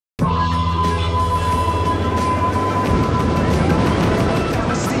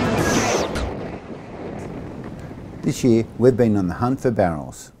This year we've been on the hunt for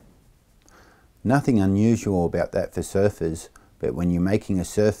barrels. Nothing unusual about that for surfers, but when you're making a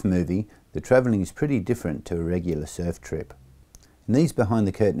surf movie, the travelling is pretty different to a regular surf trip. In these behind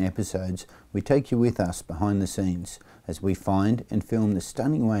the curtain episodes, we take you with us behind the scenes as we find and film the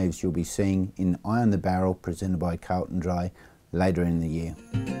stunning waves you'll be seeing in Eye on the Barrel presented by Carlton Dry later in the year.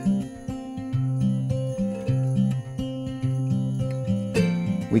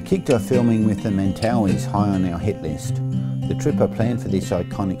 We kicked off filming with the Mentawais high on our hit list. The trip I planned for this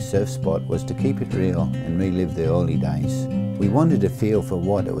iconic surf spot was to keep it real and relive the early days. We wanted a feel for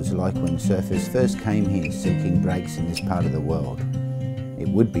what it was like when surfers first came here seeking breaks in this part of the world. It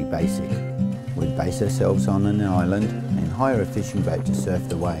would be basic. We'd base ourselves on an island and hire a fishing boat to surf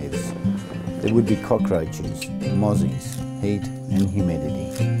the waves. There would be cockroaches, mozzies, heat and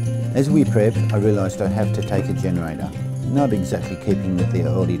humidity. As we prepped, I realised I'd have to take a generator. Not exactly keeping with the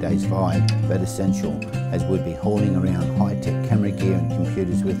early days vibe, but essential, as we'd be hauling around high-tech camera gear and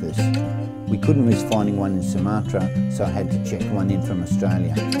computers with us. We couldn't risk finding one in Sumatra, so I had to check one in from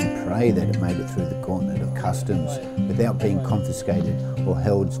Australia and pray that it made it through the gauntlet of customs without being confiscated or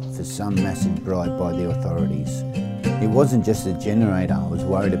held for some massive bribe by the authorities. It wasn't just the generator I was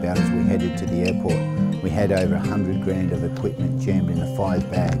worried about as we headed to the airport. We had over 100 grand of equipment jammed into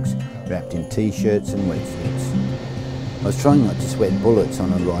 5 bags, wrapped in t-shirts and wetsuits. I was trying not to sweat bullets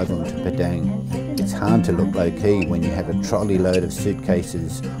on arrival into Padang. It's hard to look low-key when you have a trolley load of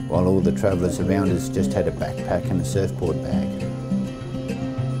suitcases while all the travellers around us just had a backpack and a surfboard bag.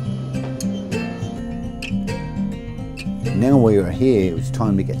 Now we were here, it was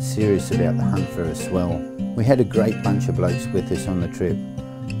time to get serious about the hunt for a swell. We had a great bunch of blokes with us on the trip.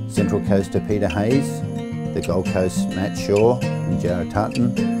 Central Coaster Peter Hayes, the Gold Coast Matt Shaw and Jared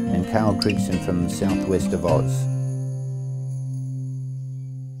Tutton, and Carl Grigson from the southwest of Oz.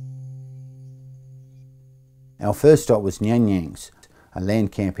 Our first stop was Nyang Nyang's, a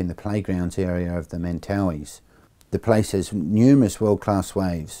land camp in the playgrounds area of the Mentawais. The place has numerous world-class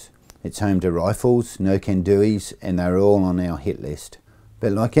waves. It's home to rifles, no-can-doies, and they're all on our hit list.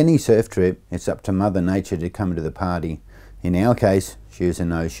 But like any surf trip, it's up to Mother Nature to come to the party. In our case, she was a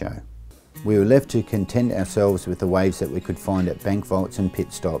no-show. We were left to content ourselves with the waves that we could find at bank vaults and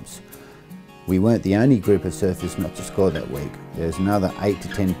pit stops. We weren't the only group of surfers not to score that week. There was another 8 to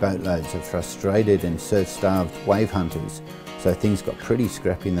 10 boatloads of frustrated and surf-starved wave hunters, so things got pretty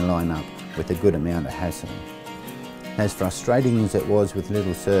scrappy in the lineup with a good amount of hassling. As frustrating as it was with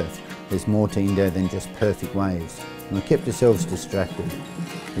little surf, there's more to Indo than just perfect waves, and we kept ourselves distracted.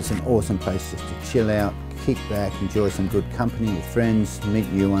 It's an awesome place just to chill out, kick back, enjoy some good company with friends,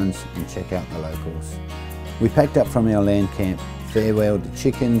 meet new ones and check out the locals. We packed up from our land camp, farewelled the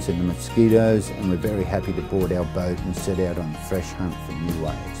chickens and the mosquitoes, and we're very happy to board our boat and set out on the fresh hunt for new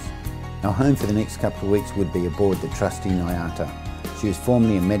waves. Our home for the next couple of weeks would be aboard the trusty Nyata. She was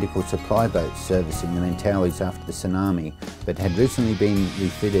formerly a medical supply boat servicing the Mentawais after the tsunami, but had recently been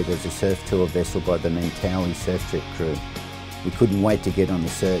refitted as a surf tour vessel by the Mentawai surf trip crew. We couldn't wait to get on the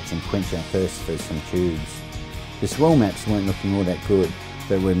search and quench our thirst for some tubes. The swell maps weren't looking all that good,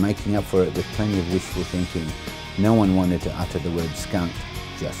 but we're making up for it with plenty of wishful thinking. No one wanted to utter the word skunk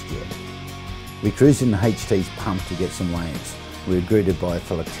just yet. We cruised in the HT's pump to get some waves. We were greeted by a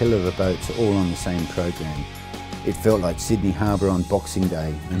flotilla of boats all on the same program. It felt like Sydney Harbour on Boxing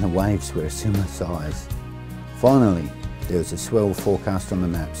Day and the waves were a similar size. Finally, there was a swell forecast on the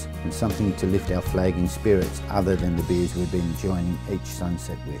maps and something to lift our flagging spirits other than the beers we'd been enjoying each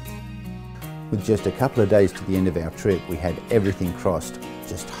sunset with. With just a couple of days to the end of our trip, we had everything crossed,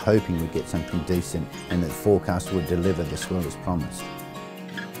 just hoping we'd get something decent and that the forecast would deliver the swell as promised.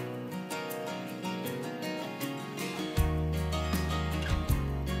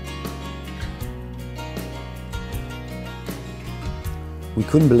 We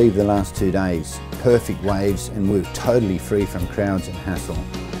couldn't believe the last 2 days. Perfect waves and we were totally free from crowds and hassle.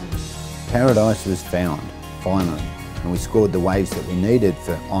 Paradise was found, finally, and we scored the waves that we needed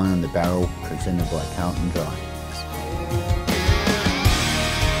for Eye on the Barrel presented by Carlton Dry.